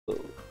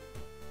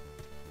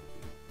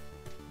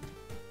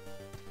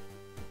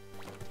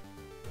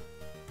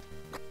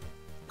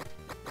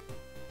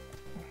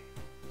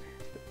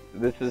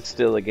This is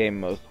still a game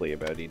mostly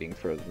about eating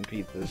frozen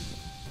pizzas.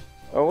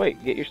 Oh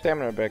wait, get your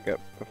stamina back up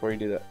before you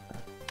do that.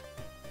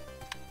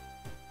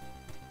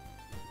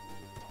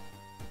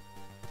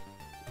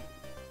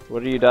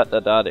 What are you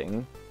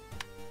dotting?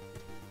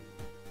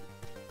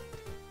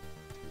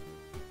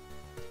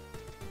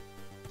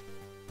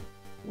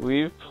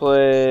 We've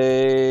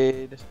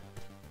played...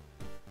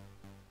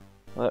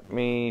 Let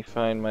me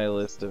find my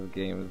list of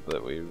games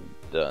that we've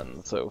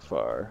done so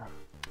far.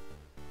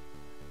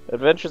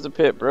 Adventures of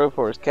Pip,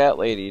 Broforce, Cat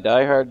Lady,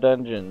 Die Hard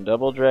Dungeon,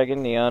 Double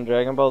Dragon Neon,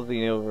 Dragon Ball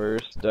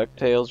Xenoverse,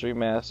 DuckTales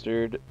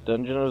Remastered,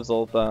 Dungeon of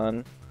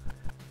Zoltan,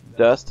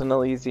 Dust and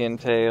Elysian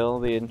Tale,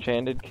 The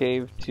Enchanted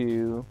Cave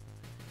 2,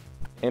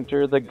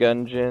 Enter the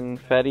Gungeon,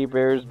 Fatty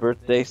Bear's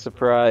Birthday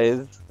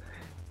Surprise,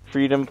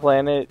 Freedom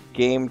Planet,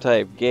 Game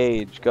Type,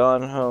 Gauge,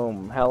 Gone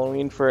Home,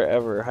 Halloween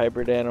Forever,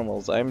 Hybrid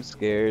Animals, I'm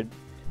Scared,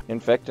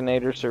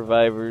 Infectinator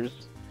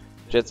Survivors,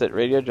 Jet Set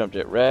Radio, Jump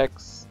Jet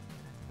Rex,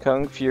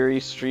 Kung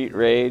Fury Street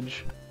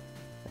Rage,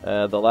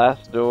 The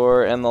Last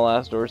Door and The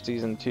Last Door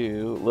Season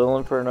 2, Lil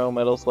Inferno,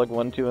 Metal Slug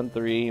 1, 2, and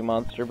 3,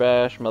 Monster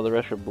Bash, Mother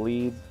Russia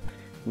Bleeds,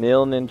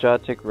 Nil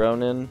Ninjatic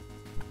Ronin,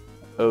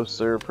 Oh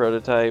Sir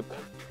Prototype,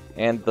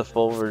 and the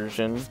full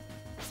version,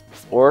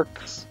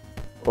 Orcs,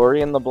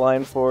 Ori and the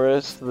Blind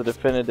Forest, the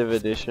definitive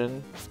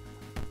edition,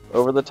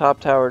 Over the Top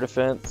Tower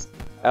Defense,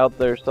 Out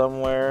There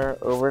Somewhere,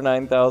 Over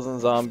 9,000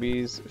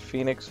 Zombies,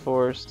 Phoenix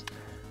Force,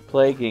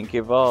 Plague Inc.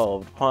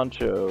 Evolved,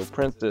 Poncho,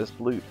 Princess,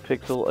 Loot,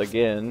 Pixel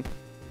Again,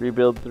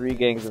 Rebuild 3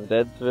 Gangs of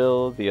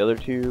Deadsville, the other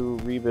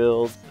 2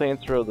 Rebuilds,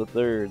 Saints Row the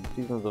Third,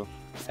 Seasons of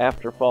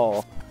After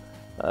Fall,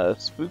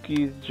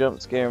 Spooky's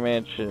Jump Scare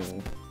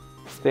Mansion,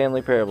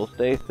 Stanley Parable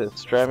Stasis,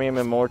 Stramium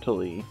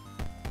Immortally,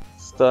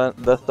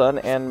 The Sun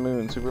and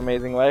Moon, Super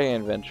Amazing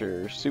Wagon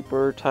Adventure,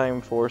 Super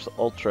Time Force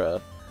Ultra,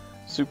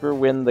 Super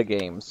Win the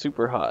Game,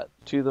 Super Hot,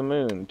 To the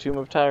Moon, Tomb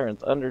of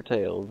Tyrants,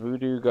 Undertale,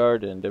 Voodoo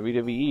Garden,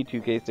 WWE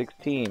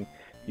 2K16,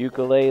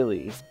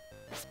 Ukulele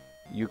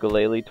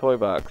Toy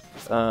Box,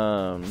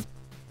 and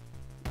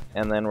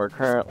then we're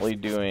currently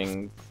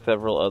doing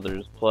several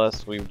others,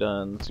 plus we've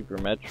done Super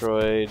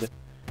Metroid,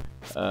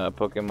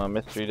 Pokemon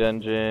Mystery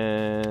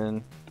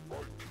Dungeon,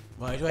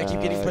 why do I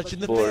keep getting punched in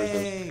the Explorers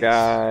face? of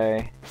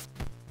Sky.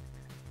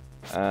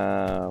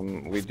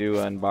 We do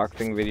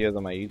unboxing videos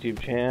on my YouTube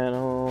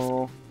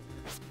channel.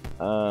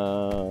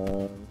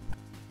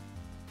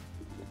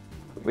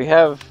 We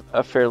have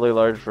a fairly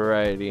large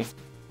variety.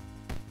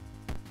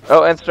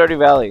 Oh, and Stardew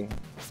Valley.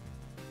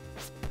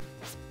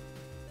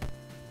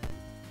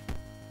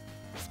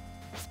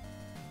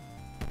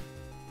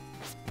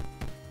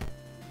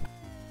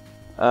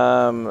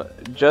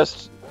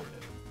 Just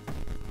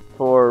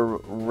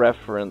for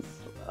reference,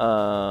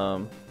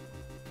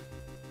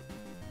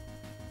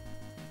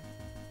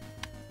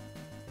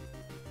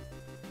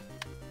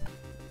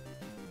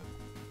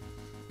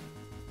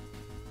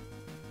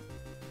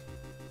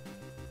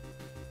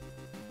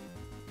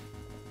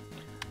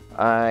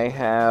 I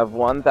have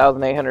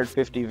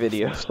 1,850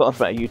 videos on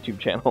my YouTube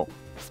channel.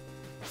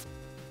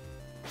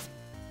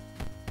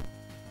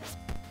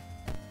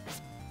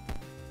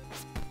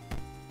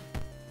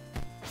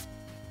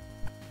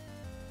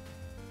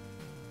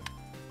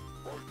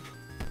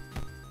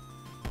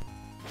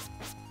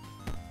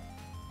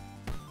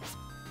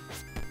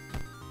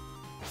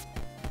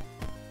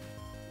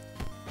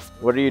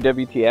 What are you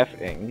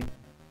WTFing?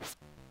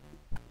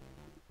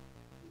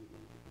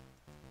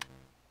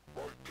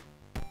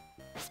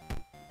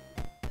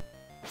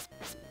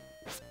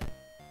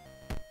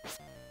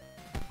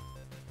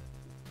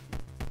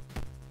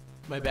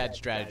 My bad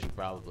strategy,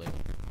 probably.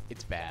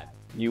 It's bad.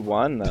 You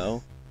won,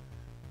 though.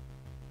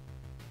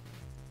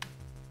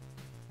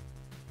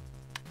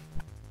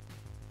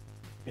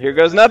 Here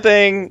goes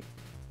nothing!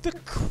 The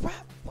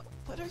crap!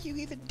 What are you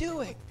even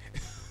doing?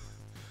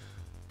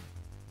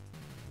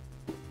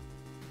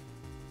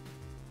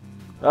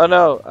 Oh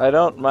no, I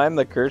don't mind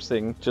the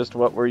cursing, just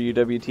what were you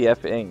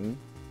WTFing?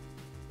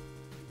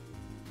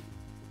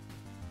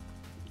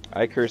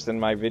 I curse in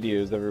my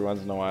videos every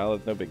once in a while,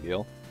 it's no big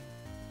deal.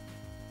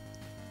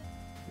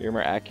 You're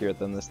more accurate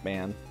than this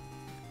man.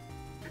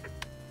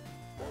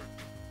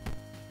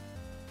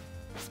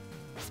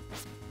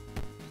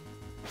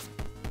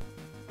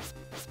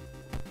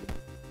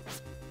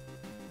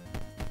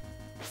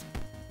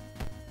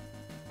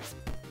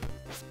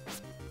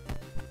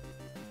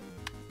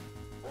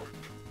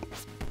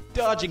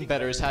 Dodging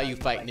better is how you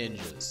fight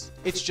ninjas.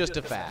 It's just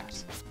a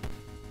fact.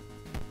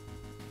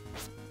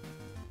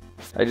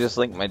 I just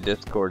linked my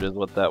Discord is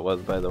what that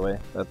was, by the way.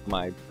 That's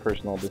my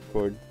personal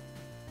Discord.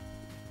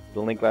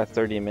 The link lasts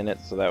 30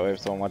 minutes, so that way if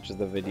someone watches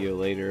the video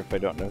later, if I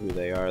don't know who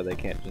they are, they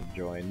can't just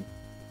join.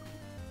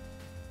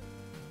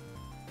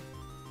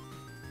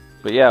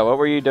 But yeah, what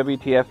were you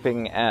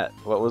WTFing at?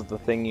 What was the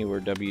thing you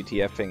were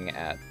WTFing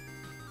at?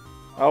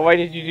 Oh, why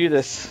did you do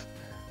this?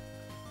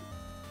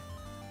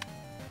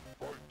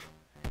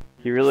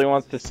 He really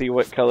wants to see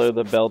what color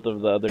the belt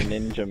of the other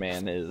ninja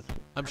man is.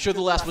 I'm sure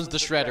the last one's the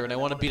Shredder, and I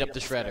want to beat up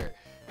the Shredder.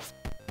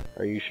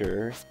 Are you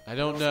sure? I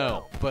don't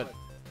know, but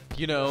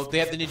You know, they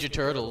have the Ninja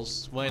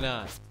Turtles. Why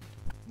not?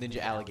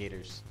 Ninja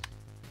alligators.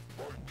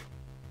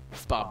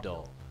 Bob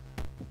Dole.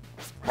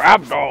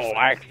 Bob Dole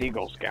likes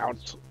Eagle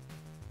Scouts.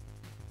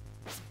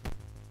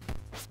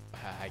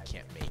 I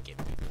can't make it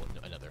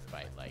another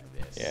fight like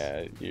this.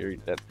 Yeah, you're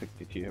at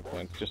 62 hit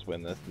points. Just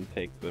win this and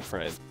take the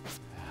prize.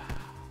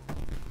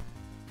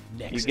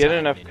 Next you get time,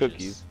 enough ninjas.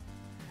 cookies.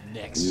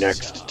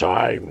 Next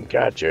time,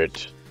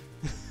 Gadget.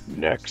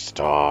 Next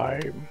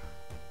time.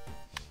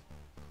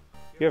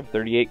 You have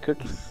 38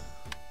 cookies.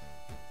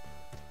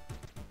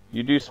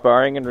 You do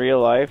sparring in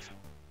real life?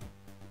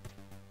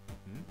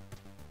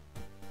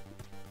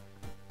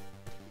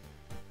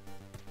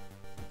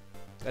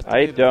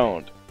 I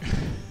don't.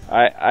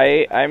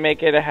 I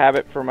make it a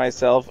habit for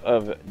myself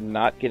of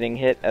not getting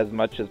hit as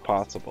much as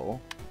possible.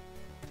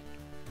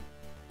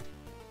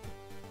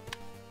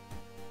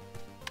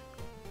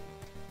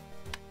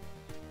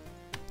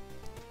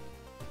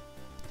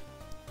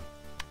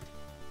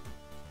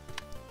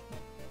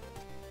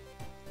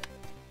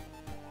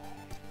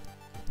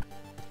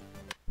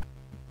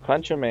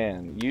 Punch a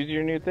man. Use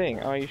your new thing.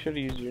 Oh, you should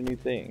have used your new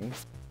thing.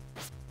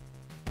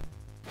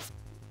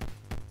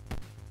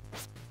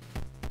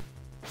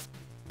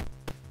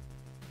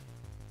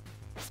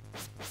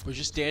 We're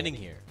just standing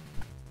here.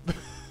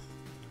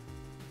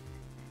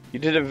 You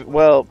did a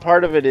well.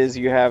 Part of it is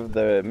you have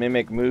the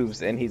mimic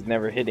moves, and he's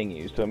never hitting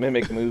you, so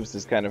mimic moves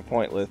is kind of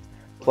pointless.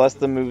 Plus,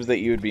 the moves that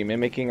you would be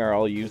mimicking are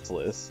all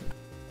useless.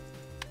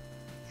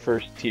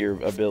 First tier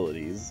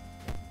abilities.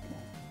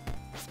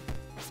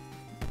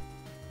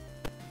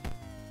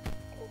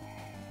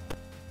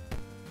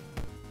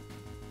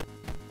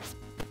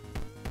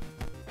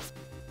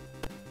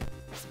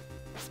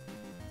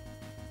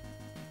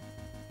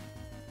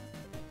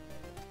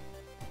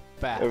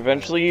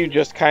 Eventually, you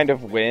just kind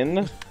of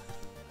win.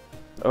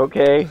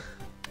 Okay.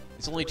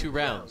 It's only 2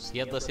 rounds. He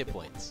had less hit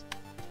points.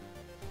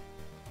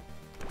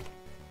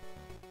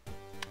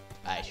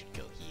 I should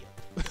go heal.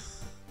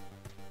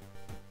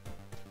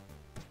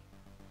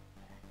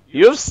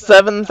 You have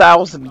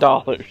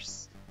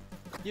 $7,000.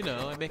 You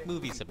know, I make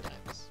movies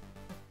sometimes.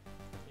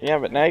 Yeah,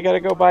 but now you gotta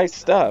go buy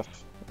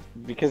stuff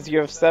because you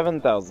have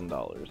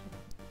 $7,000.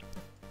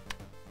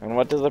 And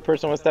what does a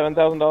person with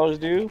 $7,000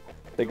 do?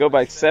 They go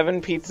buy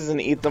 7 pizzas and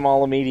eat them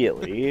all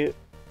immediately.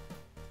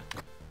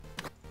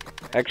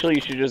 Actually,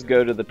 you should just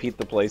go to the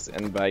pizza place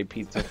and buy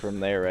pizza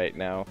from there right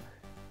now.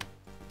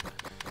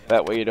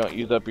 That way you don't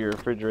use up your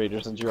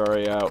refrigerator since you're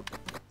already out.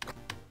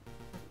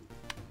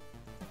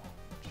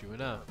 True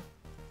enough.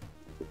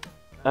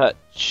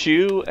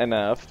 Chew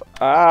enough.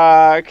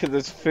 Ah, cause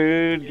it's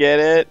food, get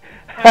it?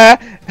 Ha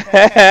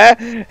ha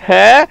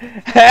ha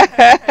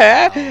ha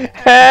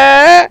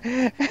ha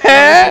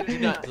Do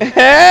not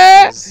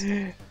ha.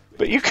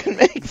 But you can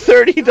make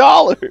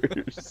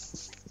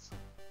 $30.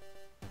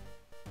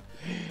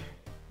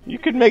 You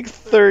could make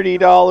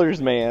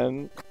 $30,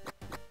 man.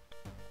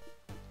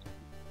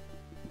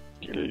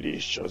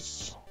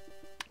 Delicious.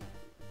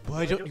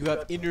 Why don't you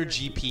have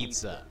energy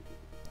pizza?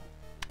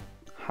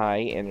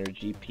 High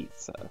energy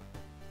pizza.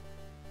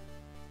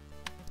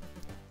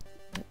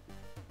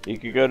 You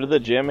could go to the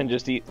gym and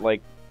just eat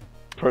like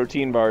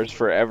protein bars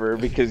forever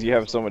because you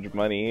have so much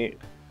money.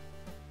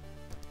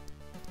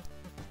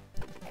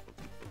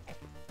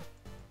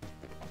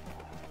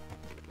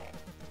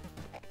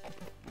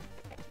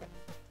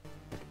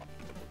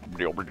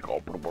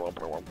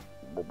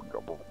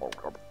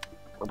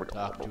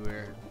 Talk to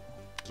her.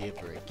 Give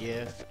her a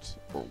gift.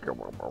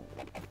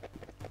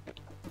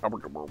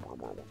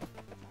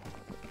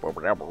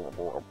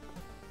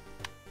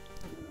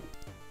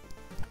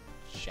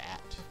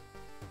 Chat.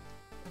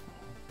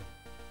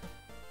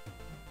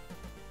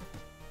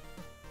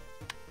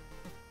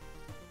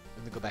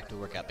 And then go back to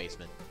the workout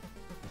basement.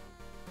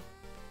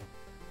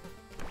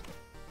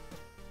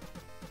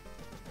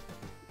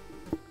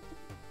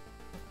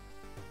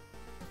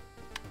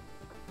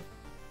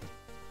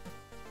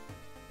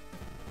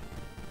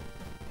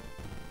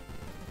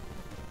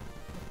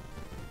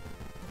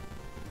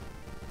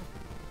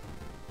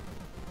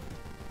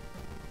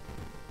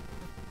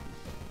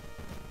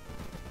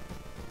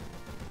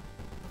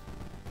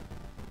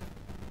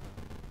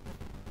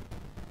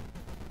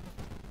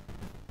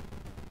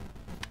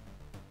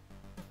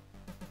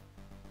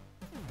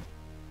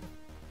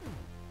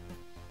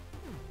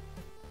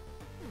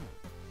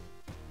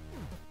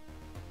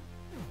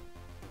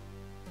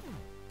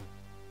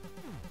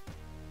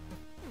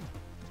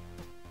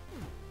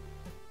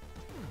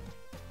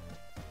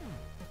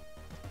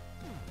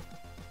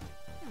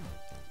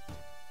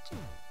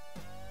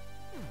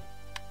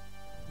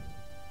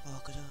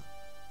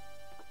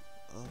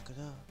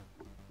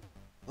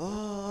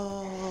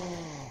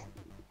 Oh.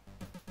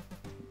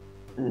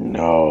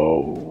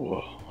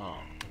 No.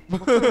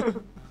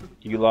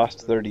 You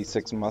lost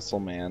 36 muscle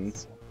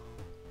mans.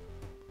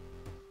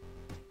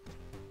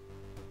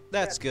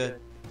 That's good.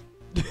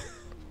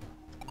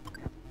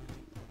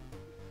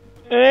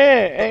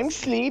 I'm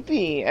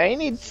sleepy. I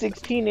need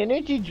 16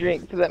 energy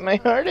drinks so that my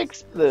heart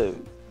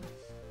explodes.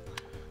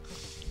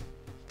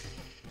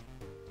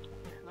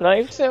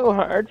 Life's so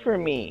hard for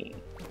me.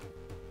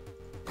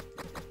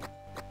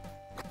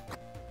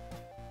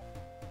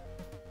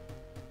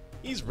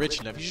 He's rich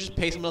enough. You should just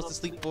pay someone else to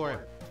sleep for him.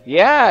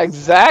 Yeah,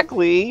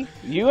 exactly.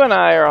 You and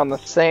I are on the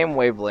same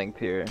wavelength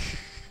here.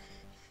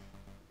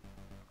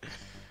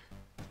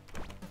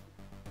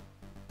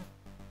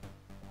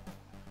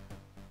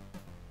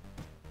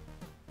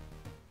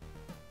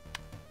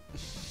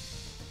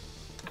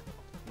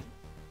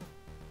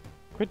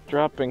 Quit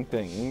dropping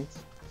things.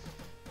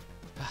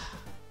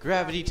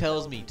 Gravity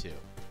tells me to.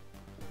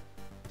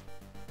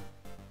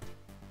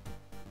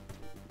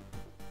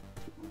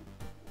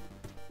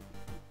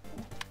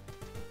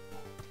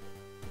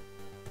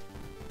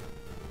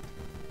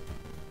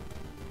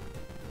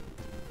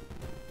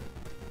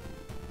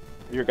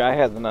 Your guy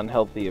has an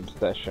unhealthy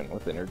obsession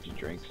with energy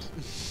drinks.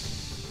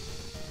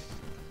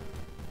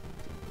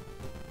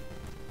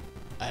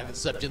 I haven't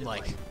slept in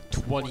like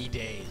 20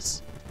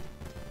 days.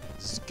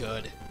 This is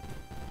good.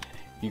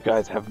 You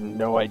guys have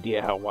no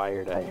idea how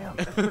wired I am.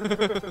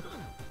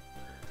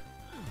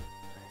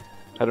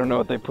 I don't know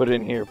what they put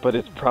in here, but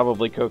it's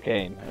probably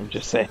cocaine. I'm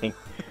just saying.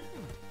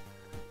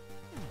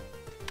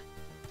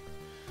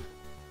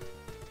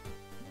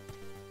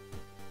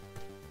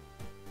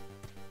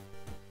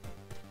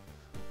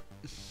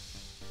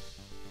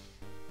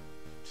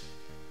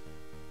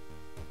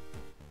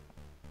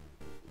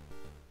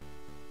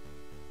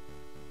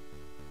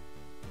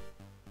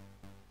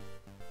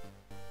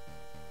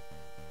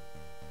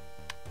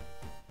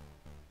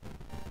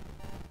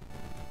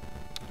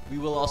 We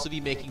will also be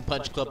making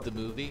Punch Club the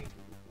movie.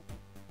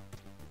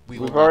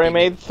 We've already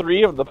made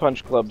 3 of the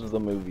Punch Clubs the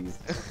movies.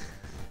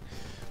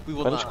 We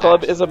will Punch not Club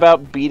actually. is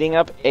about beating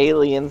up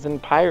aliens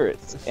and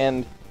pirates,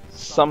 and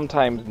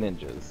sometimes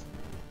ninjas.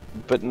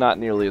 But not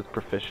nearly as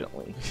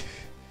proficiently.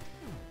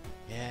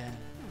 Yeah.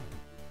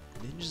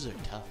 Ninjas are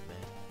tough, man.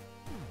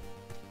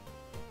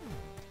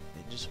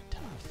 Ninjas are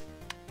tough.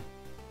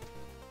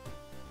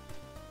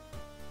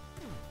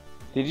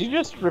 Did you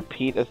just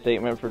repeat a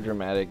statement for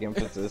dramatic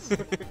emphasis?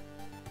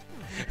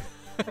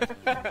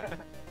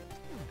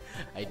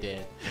 I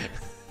did.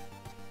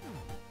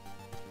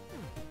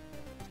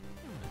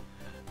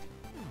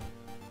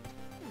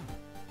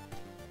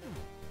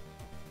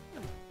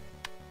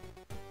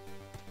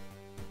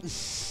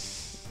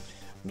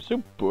 I'm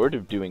so bored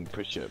of doing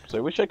push-ups. I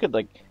wish I could,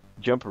 like,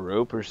 jump a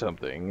rope or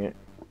something.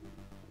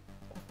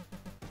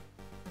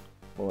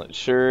 Well, it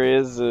sure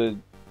is a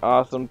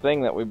awesome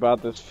thing that we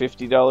bought this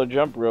 $50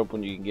 jump rope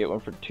when you can get one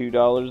for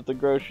 $2 at the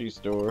grocery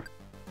store.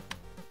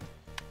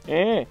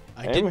 I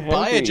didn't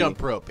buy a hungry.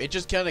 jump rope. It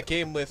just kind of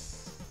came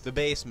with the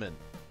basement.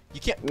 You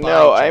can't buy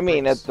No, I jump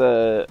mean ropes.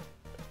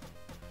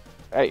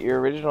 at your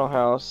original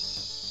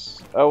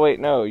house. Oh wait,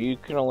 no, you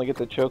can only get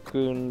the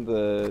Chokun,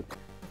 the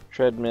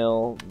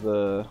treadmill,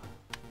 you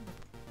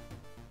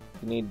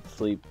need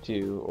sleep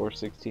too, or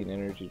 16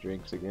 energy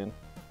drinks again.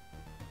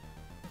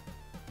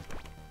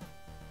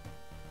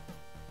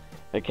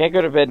 I can't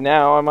go to bed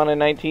now. I'm on a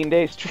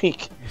 19-day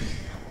streak.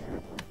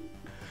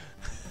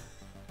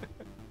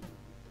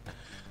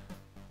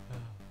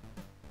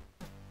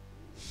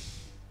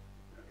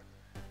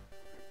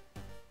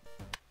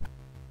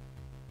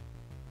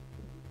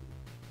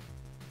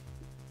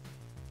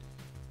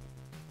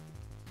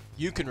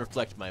 You can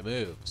reflect my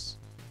moves.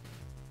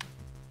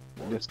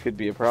 This could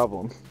be a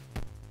problem.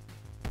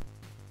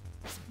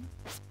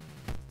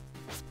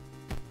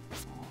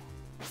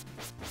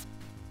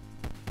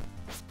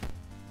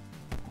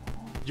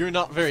 You're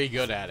not very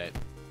good at it.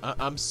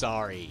 I'm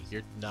sorry,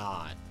 you're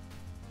not.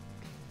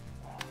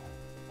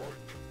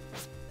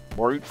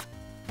 Work.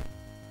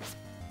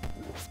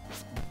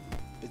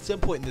 At some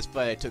point in this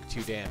fight, I took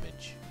 2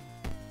 damage.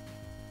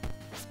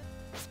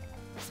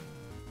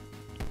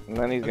 And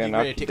then he's I'm gonna getting knock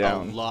ready you to take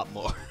down. a lot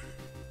more.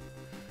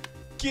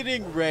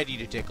 Getting ready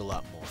to take a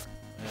lot more.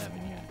 I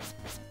haven't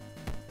yet.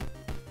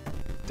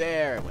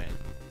 There it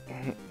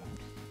went.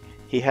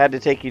 He had to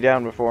take you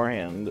down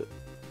beforehand.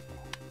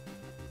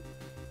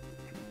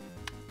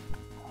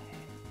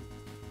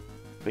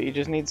 But you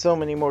just need so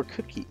many more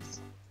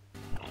cookies.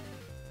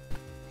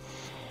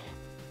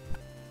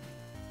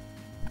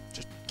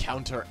 Just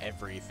counter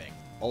everything.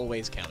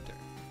 Always counter.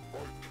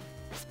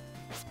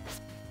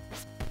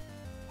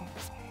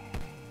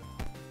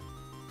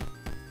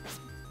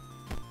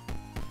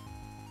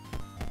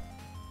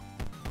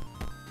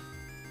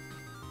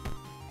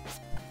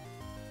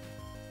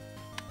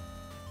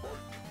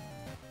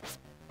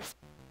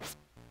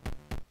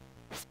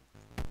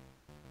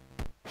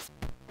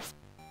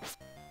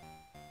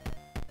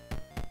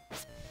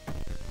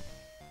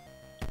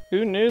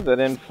 Who knew that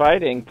in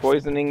fighting,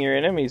 poisoning your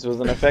enemies was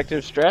an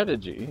effective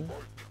strategy?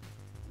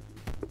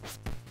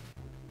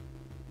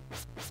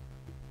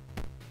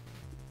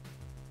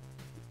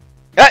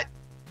 Ah!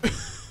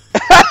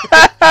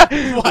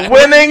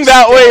 Winning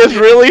that way is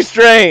really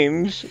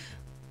strange.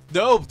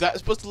 No, that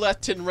was supposed to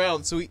last 10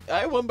 rounds, so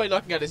I won by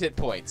knocking out his hit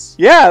points.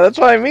 Yeah, that's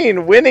what I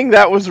mean. Winning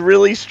that was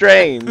really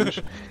strange.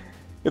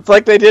 It's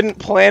like they didn't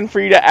plan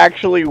for you to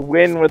actually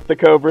win with the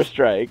Cobra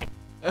Strike.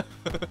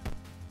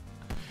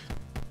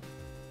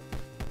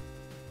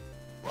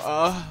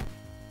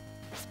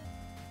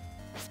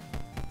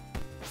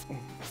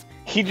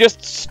 He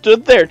just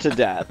stood there to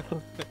death.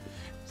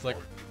 It's like,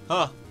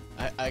 huh,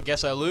 I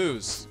guess I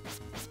lose.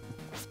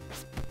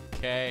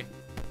 Okay.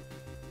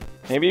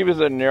 Maybe he was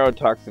a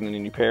neurotoxin and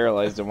he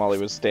paralyzed him while he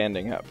was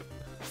standing up.